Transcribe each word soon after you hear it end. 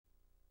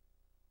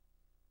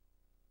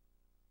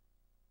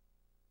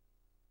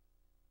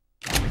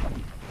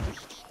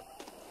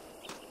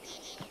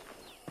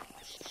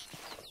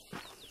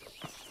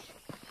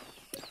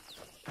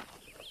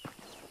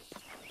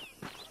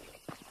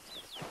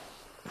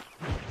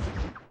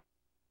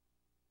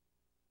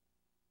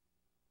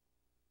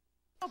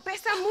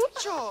pesa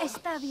mucho.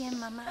 Está bien,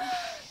 mamá.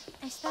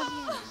 Está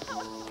bien.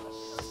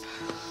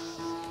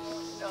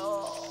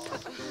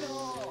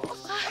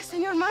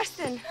 Señor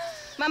Marston.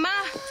 Mamá,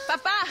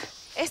 papá.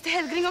 Este es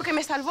el gringo que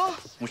me salvó.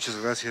 Muchas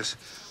gracias.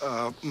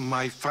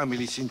 My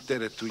family is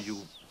indebted to you.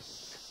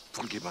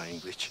 Forgive my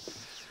English.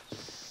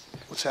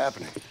 What's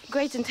happening?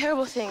 Great and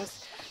terrible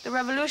things. The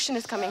revolution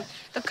is coming.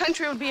 The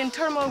country will be in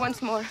turmoil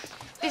once more.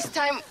 This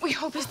time, we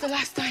hope it's the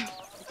last time.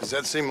 Does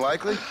that seem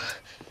likely?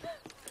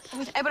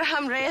 With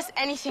Abraham Reyes,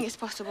 anything is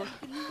possible.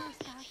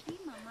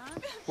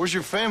 Where's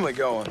your family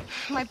going?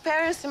 My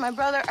parents and my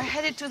brother are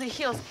headed to the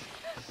hills.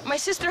 My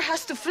sister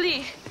has to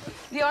flee.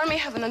 The army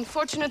have an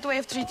unfortunate way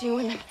of treating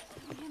women.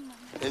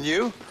 And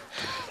you?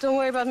 Don't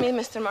worry about me,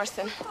 Mr.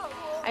 Marston.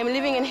 I'm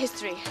living in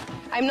history.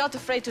 I'm not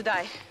afraid to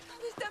die.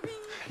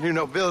 Your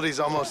nobility's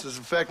almost as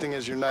affecting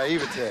as your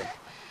naivete.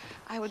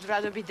 I would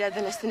rather be dead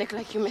than a cynic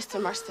like you, Mr.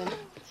 Marston.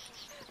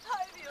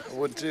 I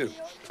would too.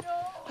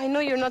 I know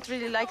you're not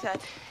really like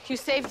that. You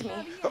saved me.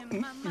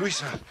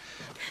 Luisa,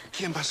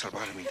 ¿quién va a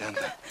salvar a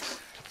Miranda?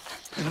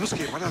 Tenemos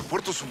que llevar al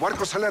puerto. Su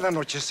barco sale al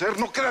anochecer.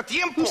 No queda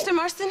tiempo. Mr.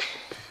 Marston,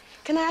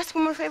 can I ask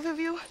one more favor of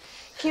you?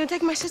 Can you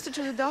take my sister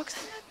to the docks?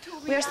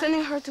 We are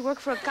sending her to work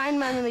for a kind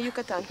man in the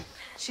Yucatan.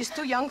 She's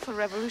too young for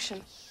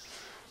revolution.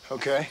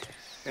 Okay.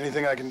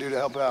 Anything I can do to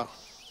help out?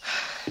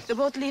 The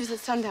boat leaves at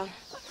sundown.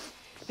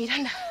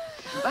 Miranda,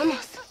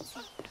 vamos.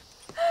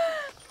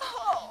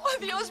 Oh,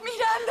 Dios,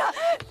 Miranda.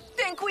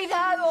 Ten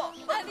cuidado.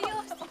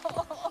 Adiós.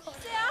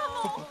 Te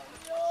amo.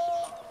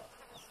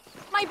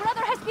 My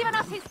brother has given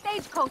us his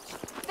stagecoach.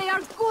 They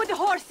are good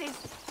horses.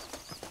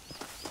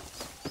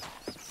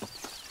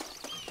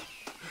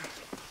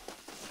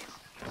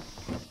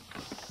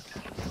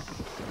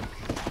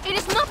 It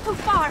is not too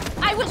far.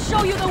 I will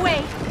show you the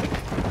way.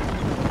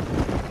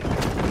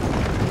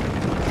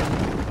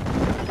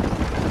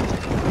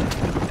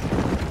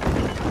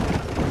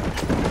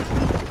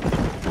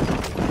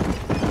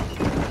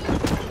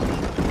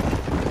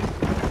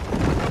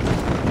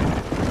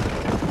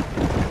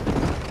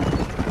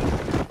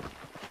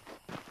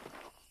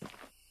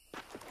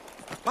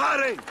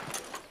 ¡Paren!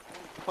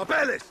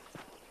 ¡Papeles!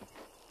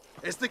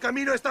 Este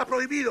camino está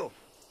prohibido.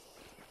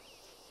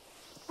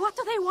 What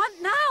do they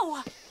want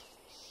now?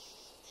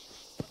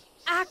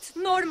 Act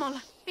normal.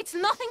 It's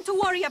nothing to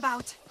worry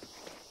about.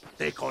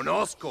 Te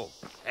conozco.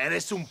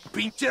 Eres un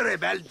pinche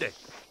rebelde.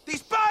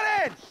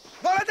 ¡Disparen!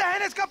 ¡No les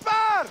dejen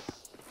escapar!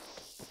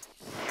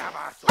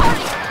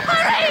 Hurry!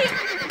 Hurry!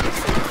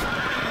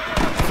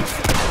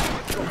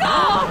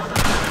 Go!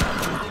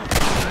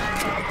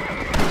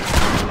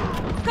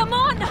 Come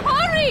on,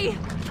 hurry!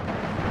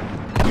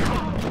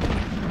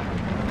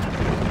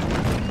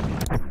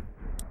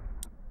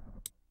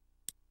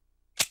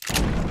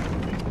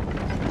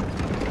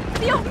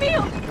 Dios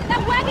mío!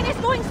 That wagon is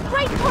going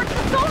straight towards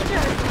the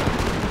soldiers!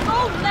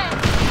 Oh, Len!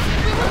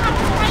 We will have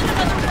to find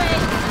another way!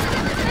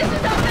 This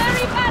is a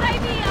very bad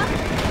idea!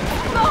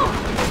 Go!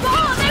 Go!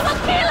 They will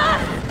kill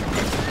us!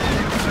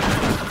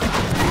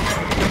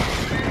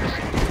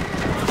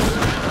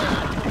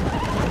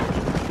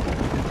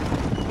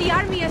 The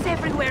army is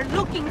everywhere,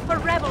 looking for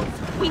rebels.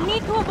 We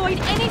need to avoid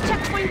any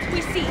checkpoints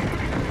we see.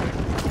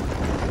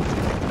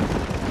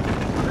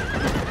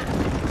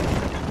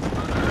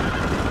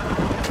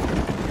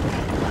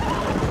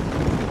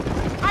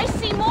 I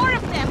see more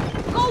of them.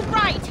 Go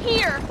right,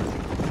 here.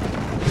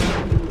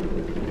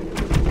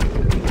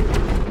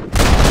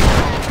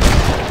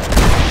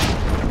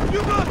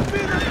 You must be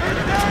the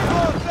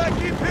pendejos I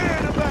keep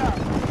hearing about.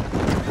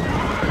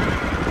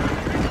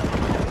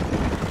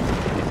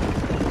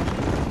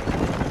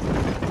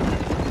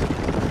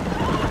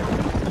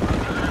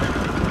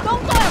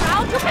 Don't go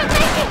around. You can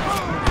make it.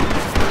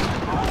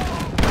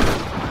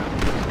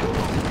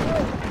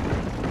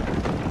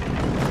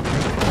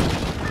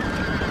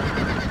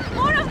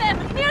 More of them,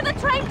 near the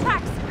train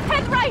tracks.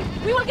 Head right.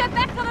 We will get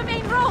back to the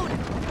main road.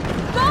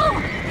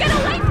 Go! Get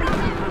away from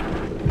them!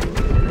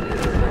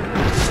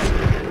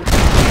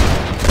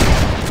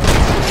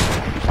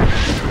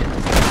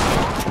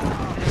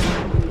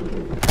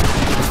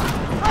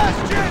 Last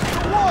chance to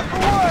walk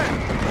away.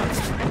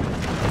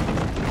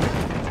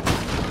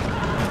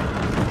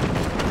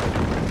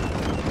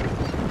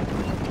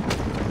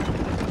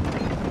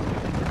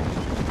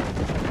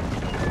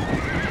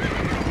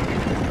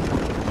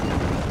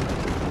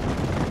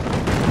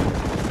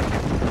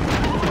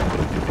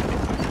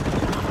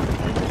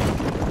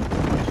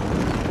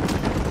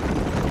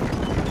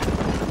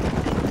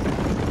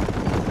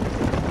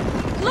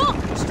 Look!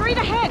 Straight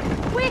ahead!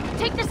 Quick,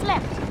 take this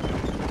left!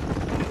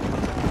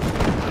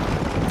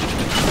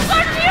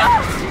 ¡Por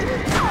Dios!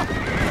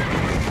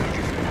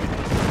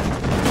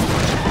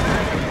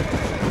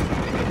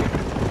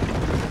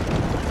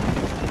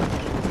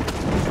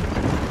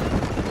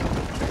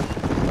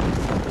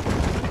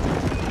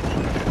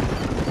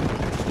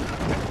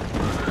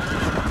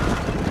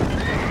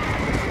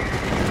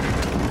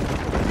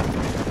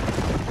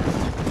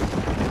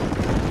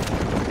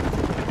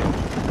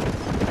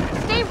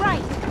 Stay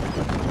right!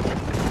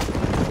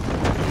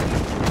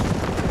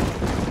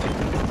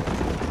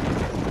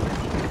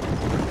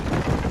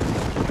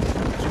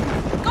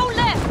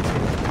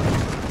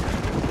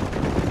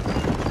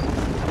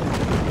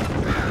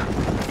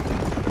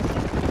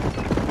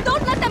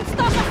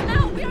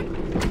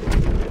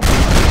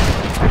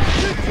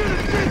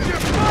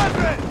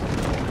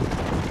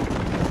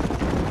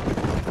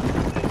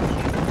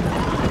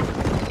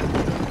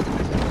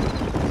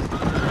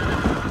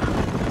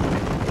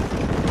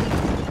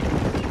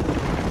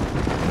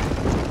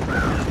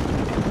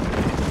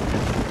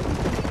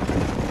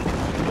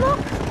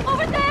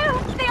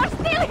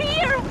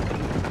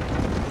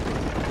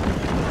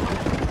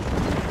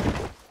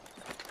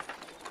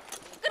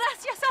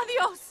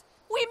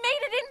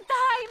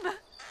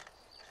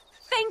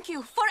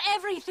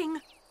 everything.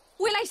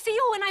 Will I see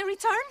you when I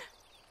return?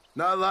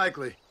 Not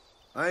likely.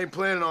 I ain't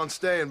planning on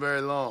staying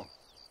very long.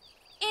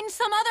 In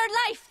some other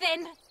life,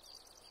 then?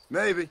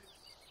 Maybe.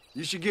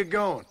 You should get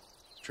going.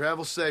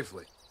 Travel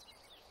safely.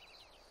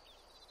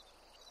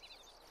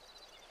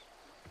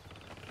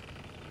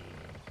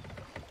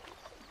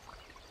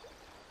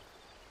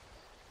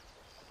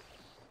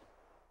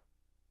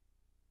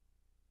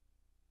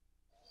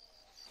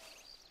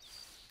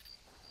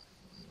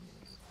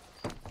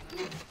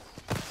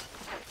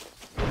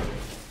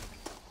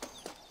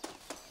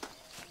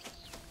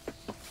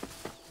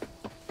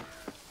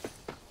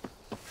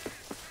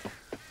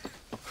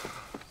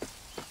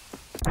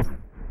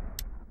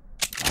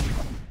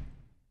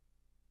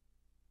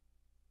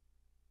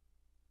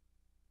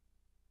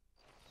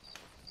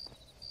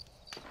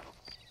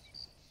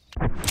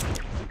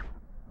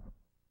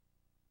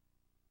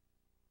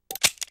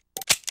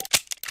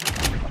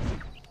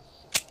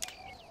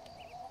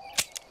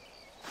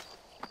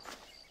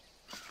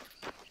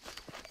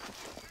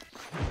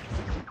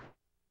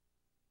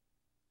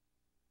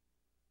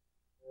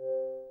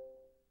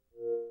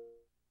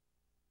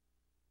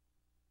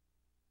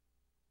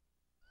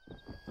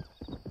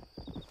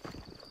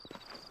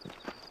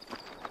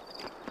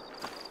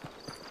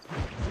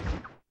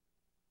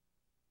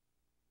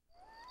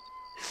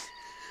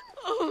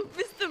 Oh,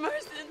 Mr.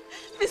 Marston.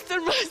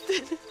 Mr.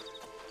 Marston.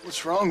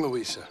 What's wrong,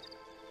 Luisa?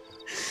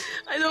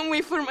 I don't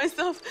wait for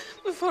myself,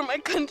 but for my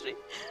country.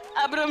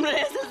 Abraham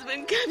Reyes has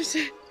been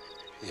captured.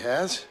 He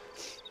has?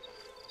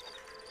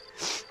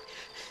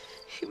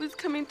 He was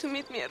coming to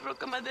meet me at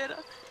Roca Madera.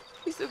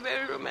 It's a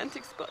very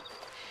romantic spot.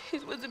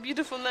 It was a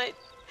beautiful night,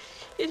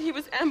 yet he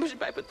was ambushed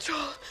by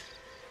patrol.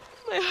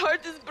 My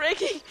heart is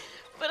breaking,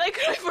 but I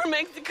cry for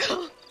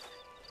Mexico.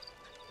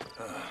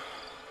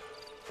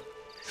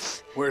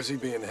 Where's he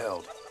being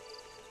held?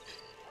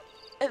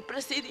 El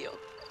Presidio.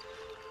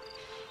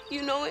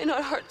 You know, in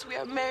our hearts we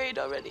are married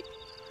already,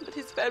 but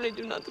his family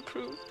do not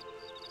approve.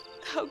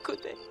 How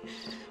could they,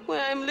 when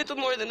I am little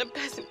more than a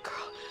peasant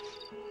girl?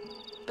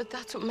 But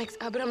that's what makes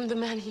Abraham the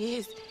man he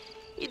is.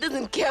 He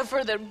doesn't care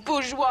for their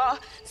bourgeois,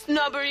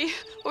 snobbery,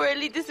 or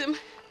elitism.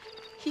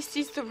 He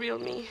sees the real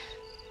me,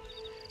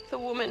 the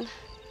woman.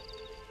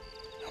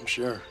 I'm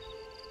sure.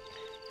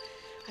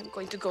 I'm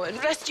going to go and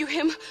rescue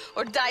him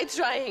or die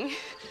trying.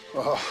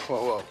 Oh,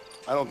 whoa.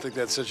 I don't think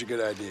that's such a good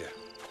idea.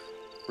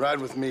 Ride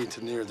with me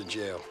to near the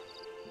jail.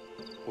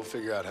 We'll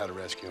figure out how to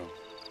rescue him.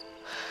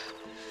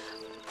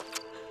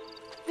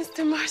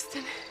 Mr.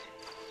 Marston,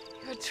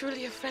 you're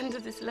truly a friend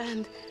of this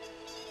land.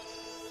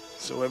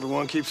 So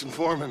everyone keeps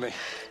informing me.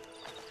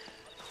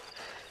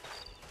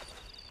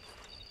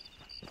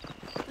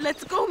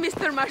 Let's go,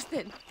 Mr.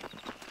 Marston.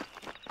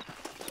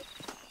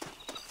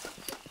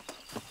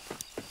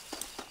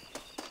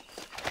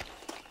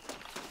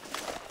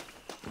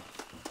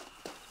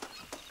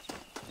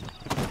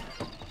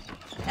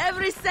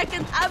 Every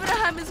second,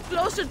 Abraham is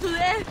closer to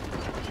death.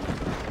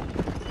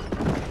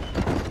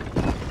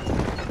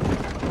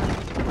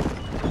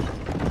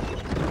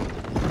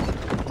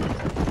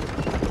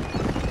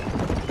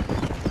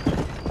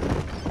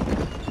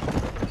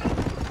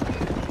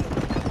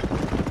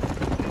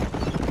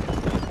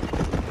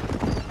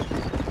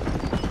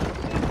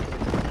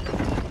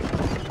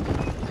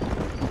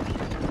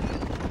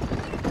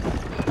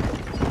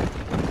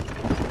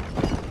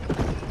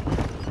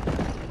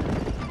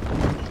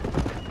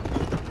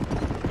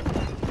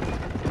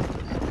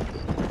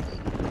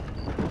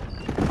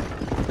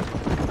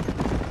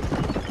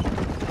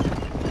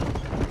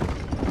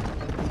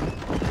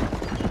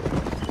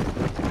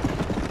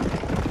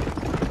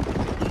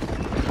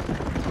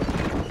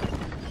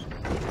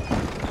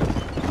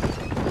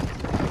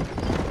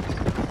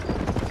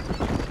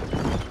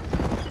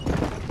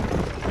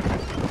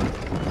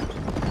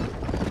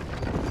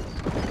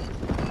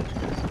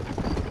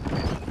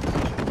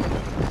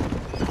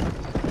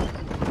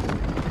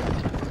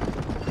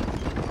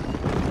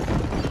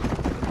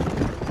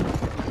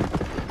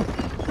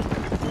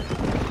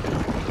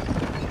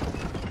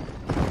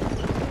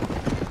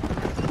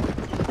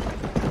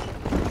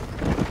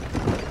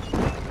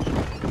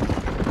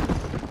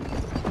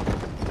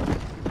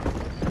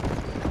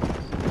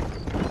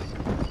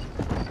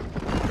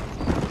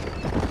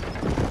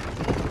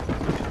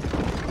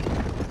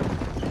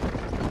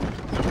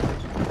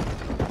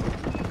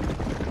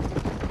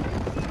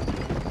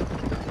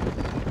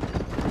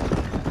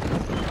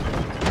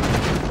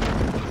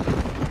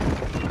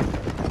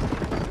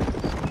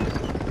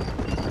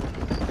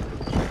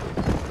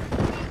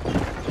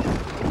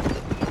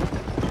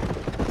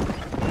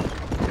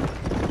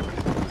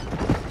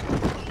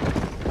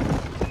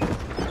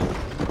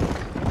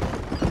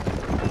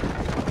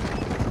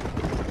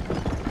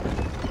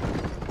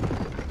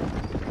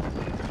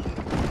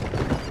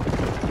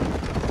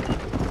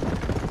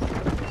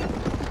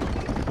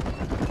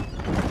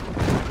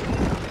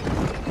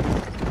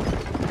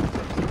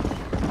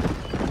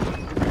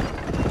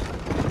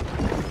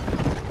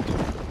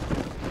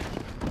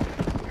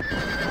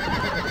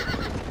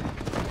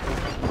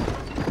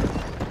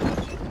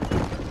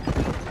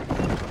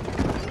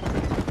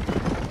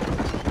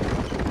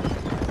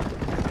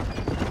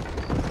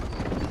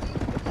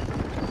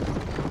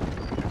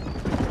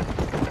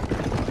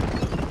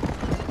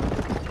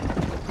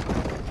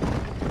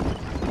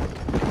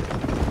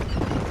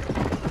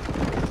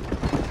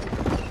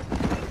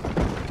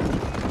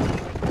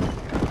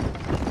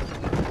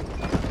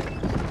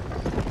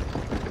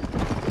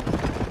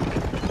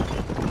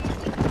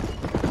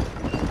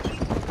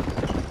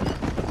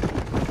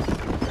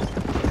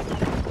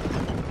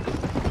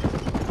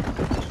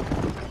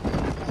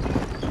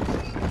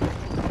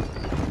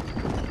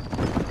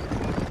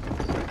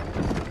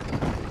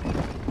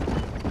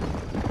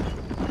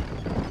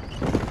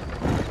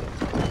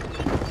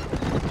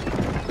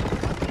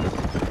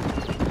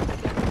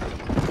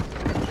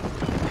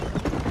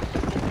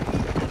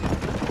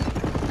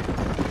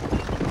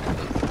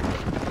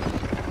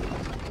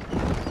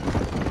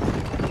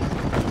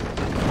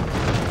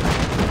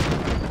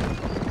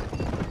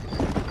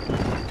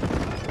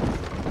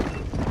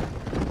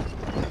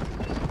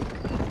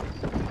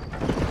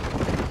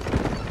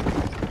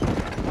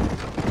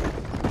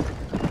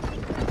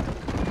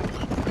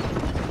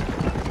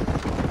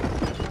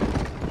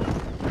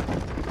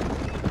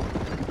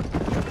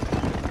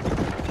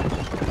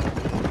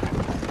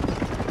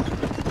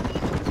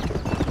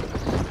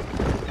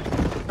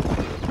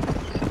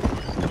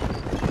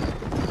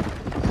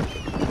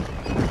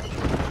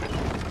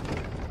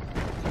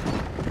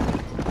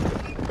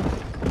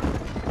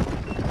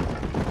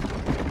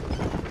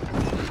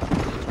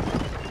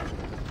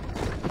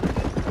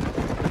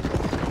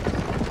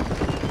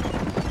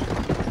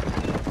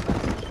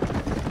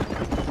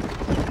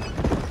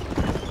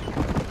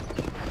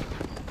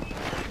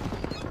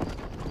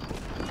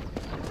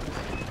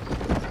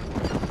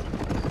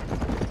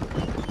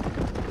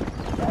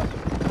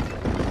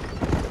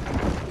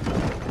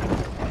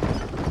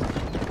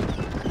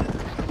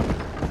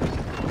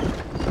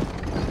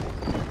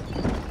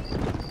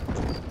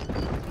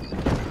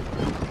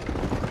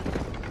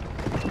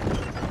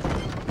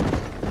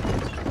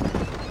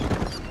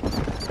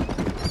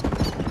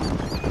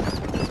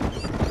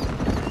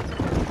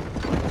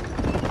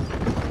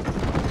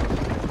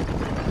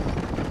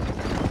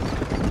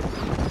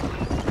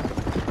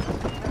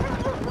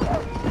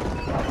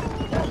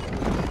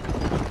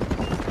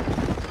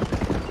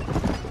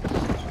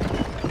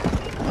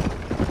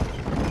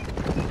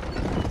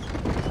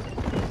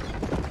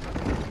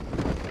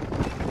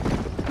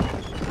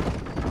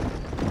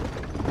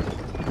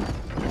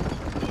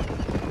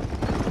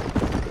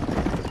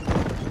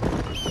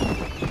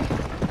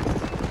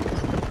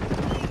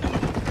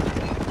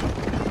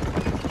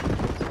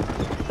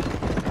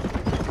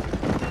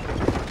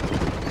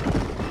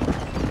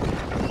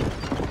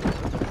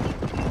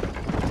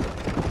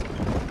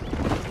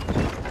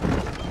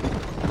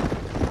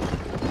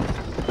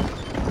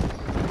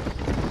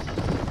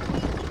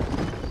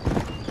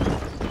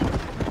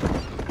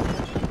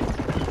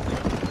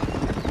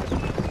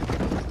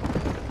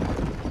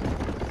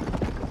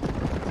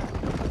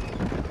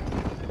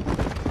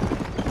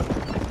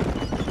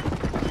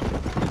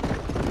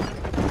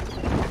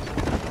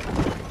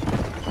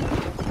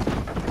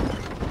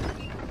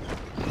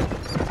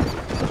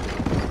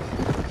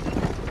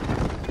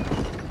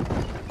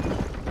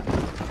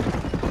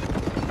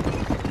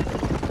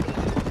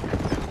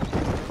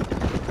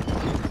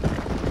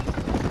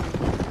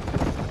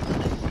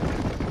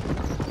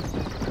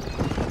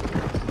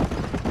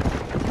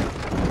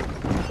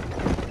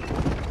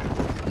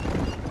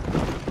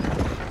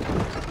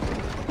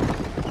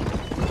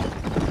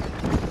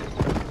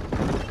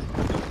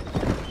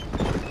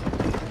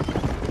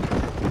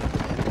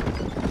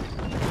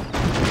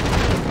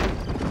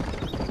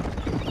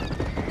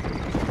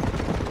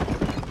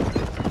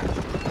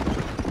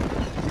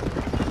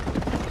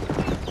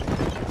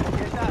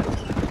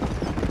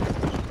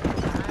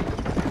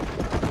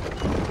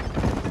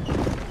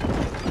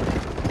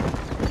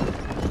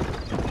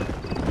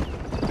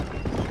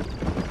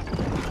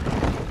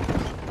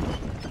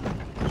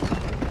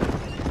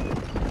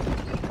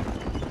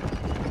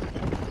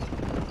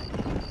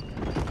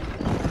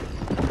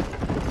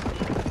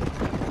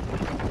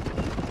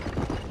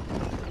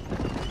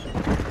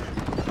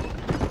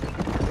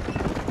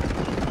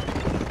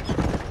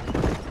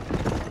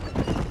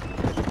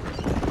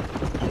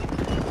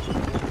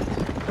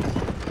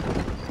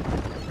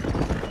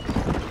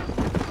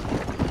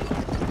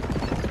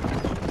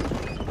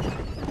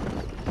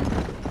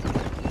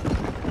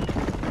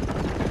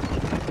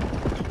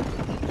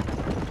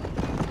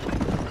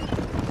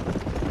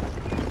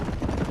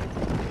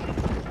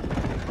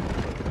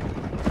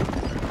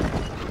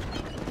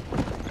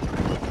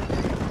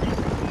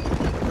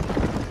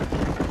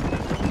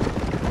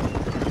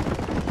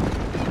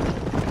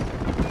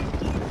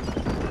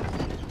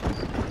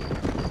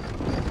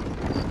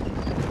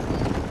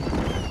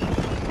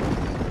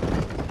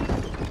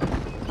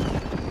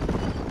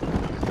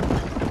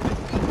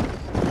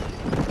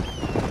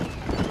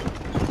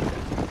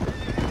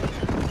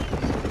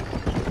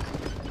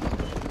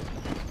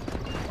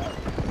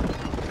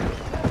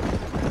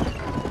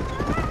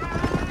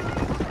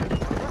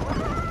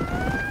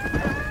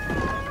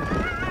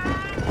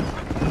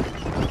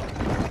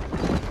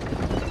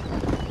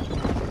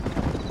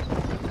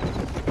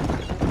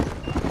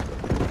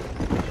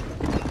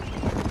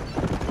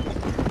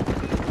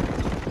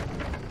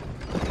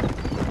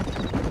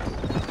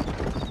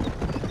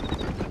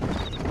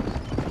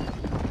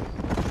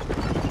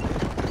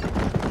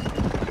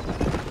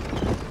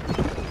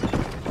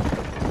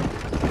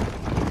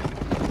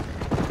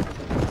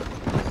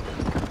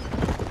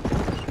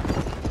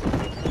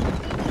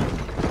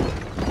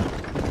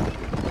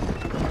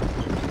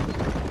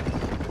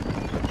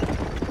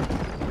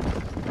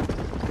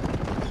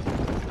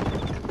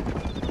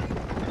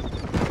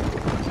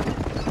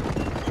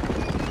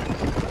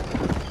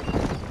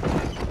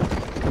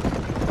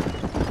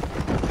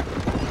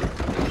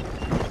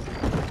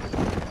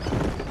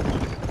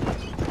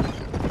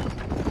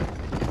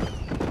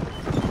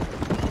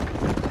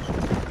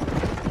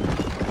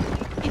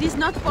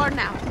 not far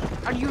now.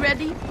 Are you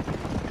ready?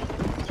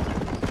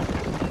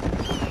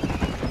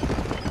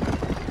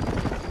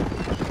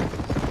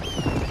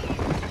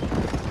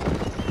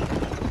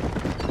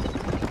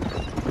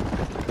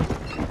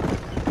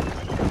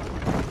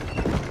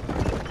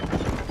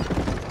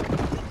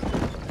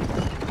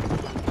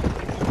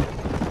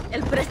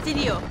 El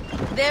Presidio.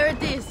 There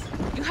it is.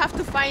 You have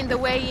to find a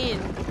way in.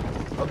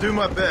 I'll do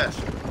my best.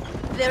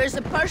 There is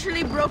a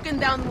partially broken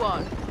down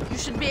wall. You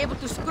should be able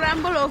to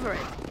scramble over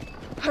it.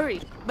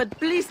 Hurry, but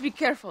please be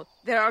careful.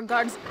 There are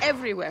guards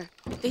everywhere.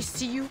 If they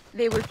see you,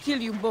 they will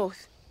kill you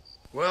both.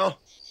 Well,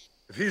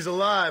 if he's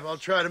alive, I'll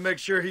try to make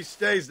sure he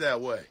stays that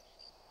way.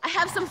 I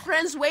have some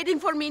friends waiting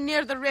for me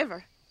near the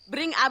river.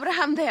 Bring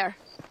Abraham there.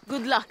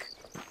 Good luck.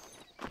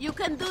 You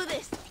can do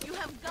this. You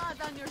have God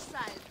on your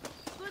side.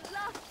 Good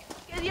luck.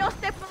 Que Dios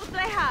te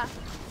proteja.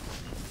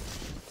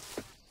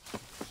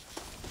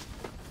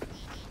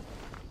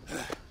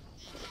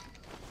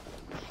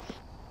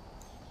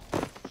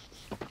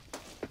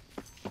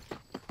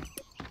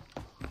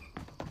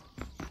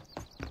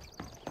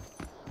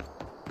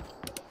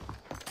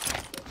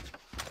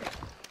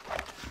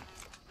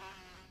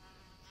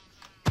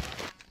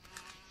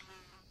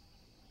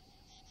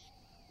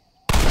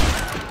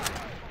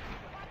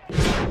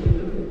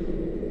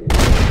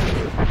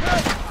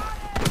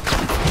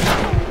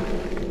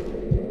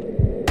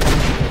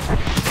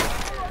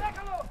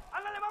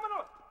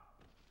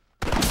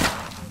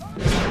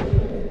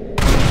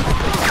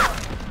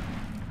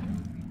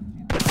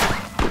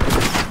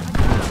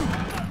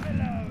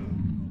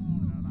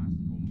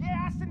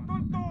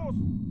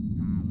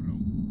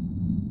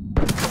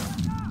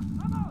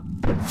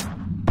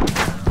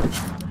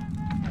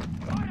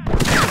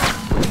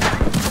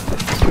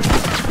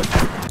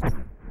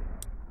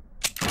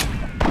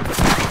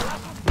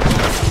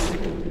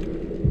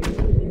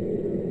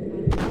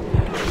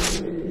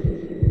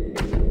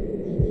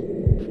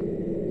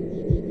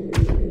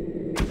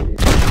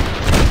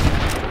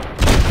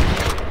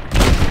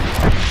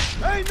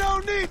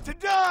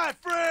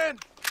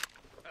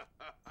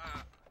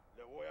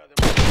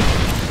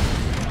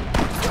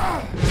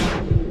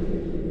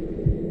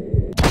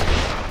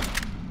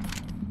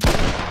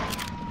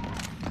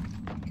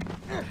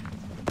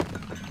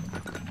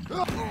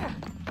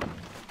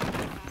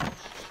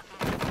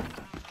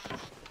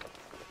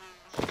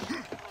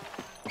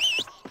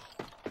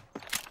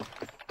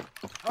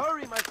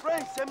 Hurry, my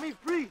friend, set me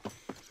free.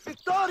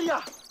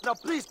 Victoria! Now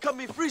please cut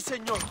me free,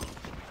 senor.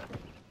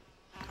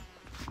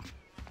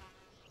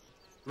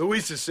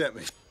 Luisa sent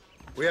me.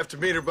 We have to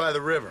meet her by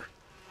the river.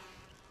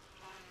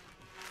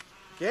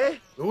 ¿Qué?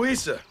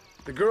 Luisa,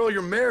 the girl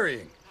you're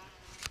marrying.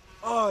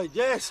 Oh,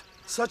 yes.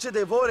 Such a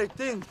devoted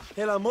thing.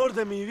 El amor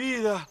de mi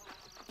vida.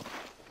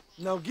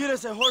 Now get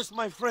us a horse,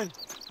 my friend.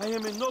 I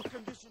am in no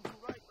condition to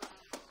ride.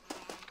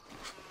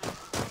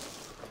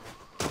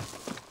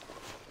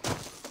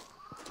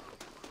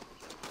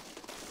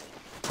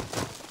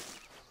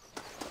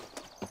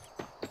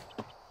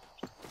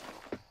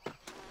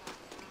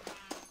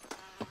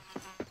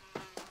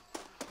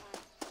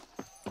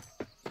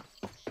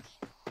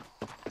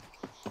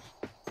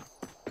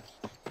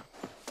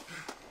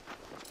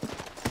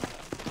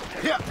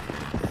 Yeah.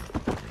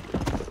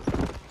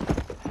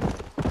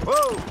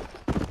 Whoa!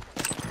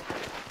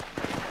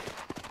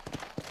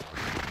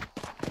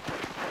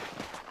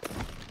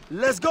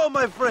 Let's go,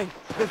 my friend,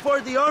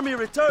 before the army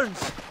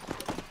returns.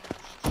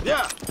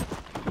 Yeah.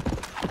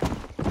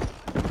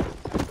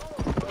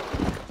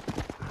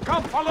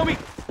 Come, follow me.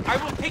 I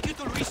will take you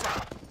to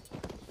Luisa.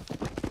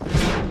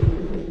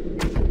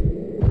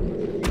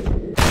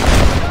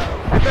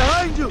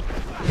 Behind you!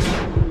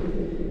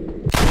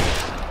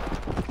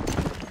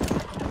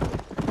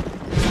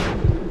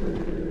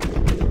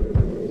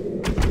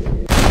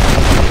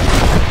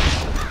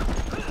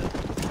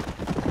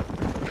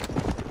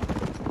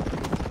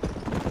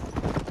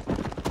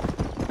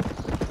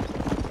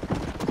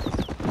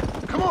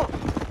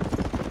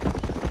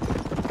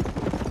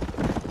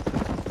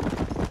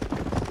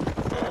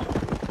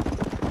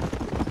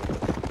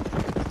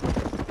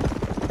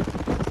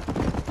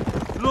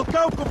 Look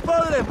out,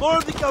 compadre! More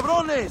of the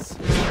cabrones!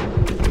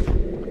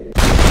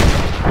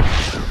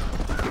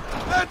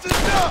 That's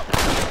enough!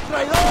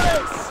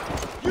 Traidores!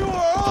 You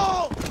are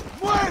all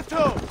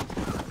muertos!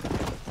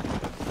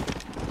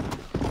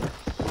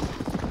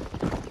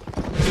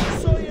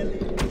 Soy el...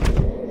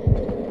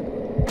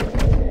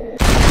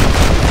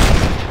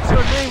 What's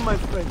your name, my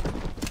friend?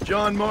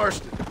 John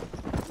Marston.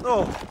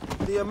 No,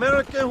 the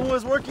American who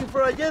was working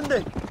for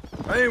Allende.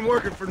 I ain't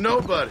working for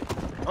nobody.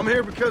 I'm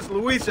here because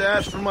Luisa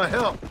asked for my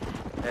help.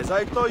 As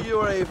I thought you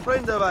were a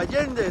friend of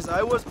Allende's,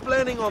 I was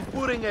planning on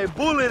putting a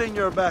bullet in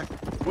your back.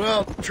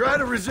 Well, try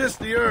to resist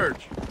the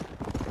urge.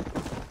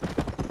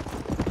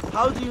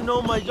 How do you know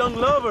my young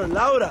lover,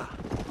 Laura?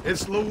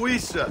 It's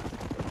Luisa.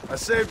 I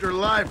saved her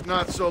life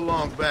not so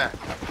long back.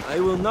 I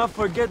will not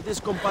forget this,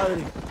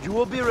 compadre. You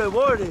will be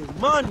rewarded.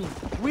 Money,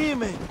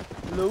 women,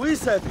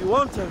 Luisa if you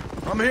want her.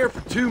 I'm here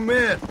for 2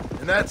 men,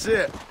 and that's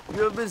it.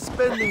 You have been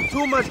spending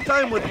too much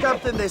time with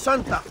Captain De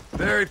Santa.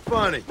 Very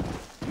funny.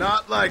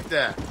 Not like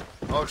that.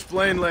 I'll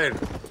explain later.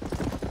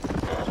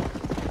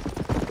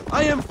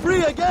 I am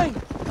free again.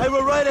 I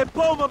will write a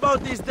poem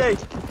about this day.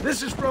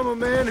 This is from a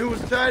man who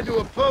was tied to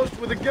a post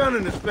with a gun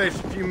in his face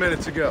a few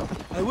minutes ago.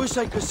 I wish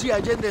I could see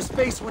Allende's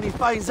face when he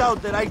finds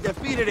out that I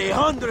defeated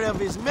 100 of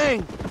his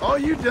men. All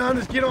you done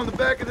is get on the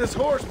back of this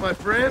horse, my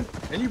friend,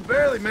 and you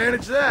barely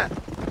managed that.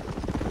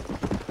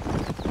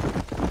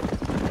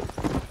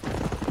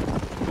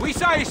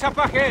 Luisa y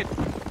Zapajet.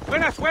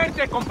 Buena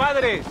suerte,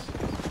 compadres.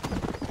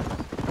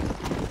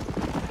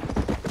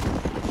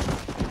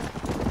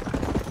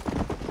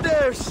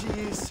 There she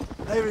is.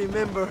 I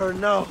remember her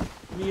now.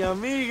 Mi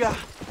amiga.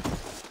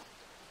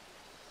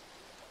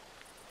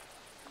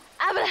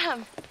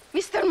 Abraham,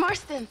 Mr.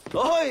 Marston,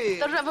 Oi!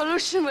 the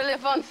revolution will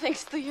live on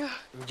thanks to you.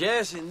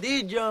 Yes,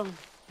 indeed, John.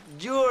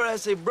 You are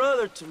as a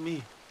brother to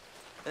me.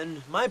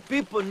 And my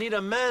people need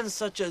a man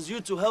such as you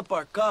to help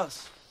our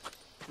cause.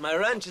 My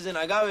ranch is in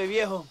Agave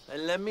Viejo,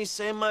 and let me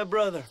say, my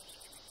brother,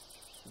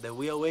 that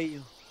we await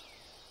you.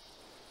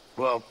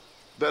 Well,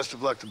 best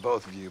of luck to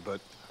both of you, but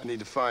I need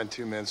to find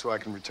 2 men so I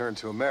can return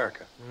to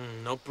America.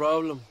 No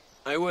problem.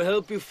 I will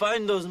help you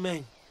find those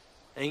men.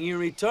 And in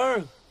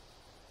return,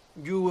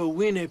 you will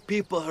win a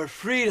people her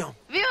freedom.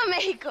 Viva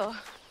Mexico!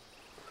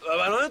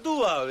 ¿A dónde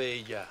tú vas,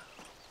 bella?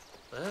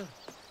 ¿Eh?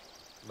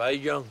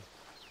 Bye, John.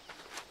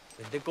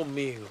 Vente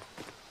conmigo.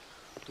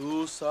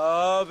 Tú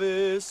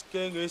sabes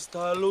que en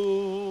esta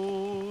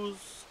luz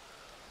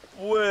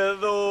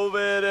puedo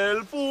ver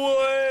el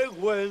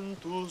fuego en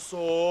tus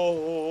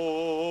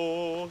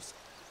ojos.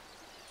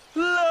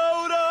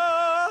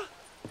 Laura,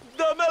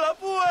 dame la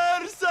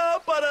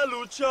fuerza para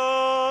luchar.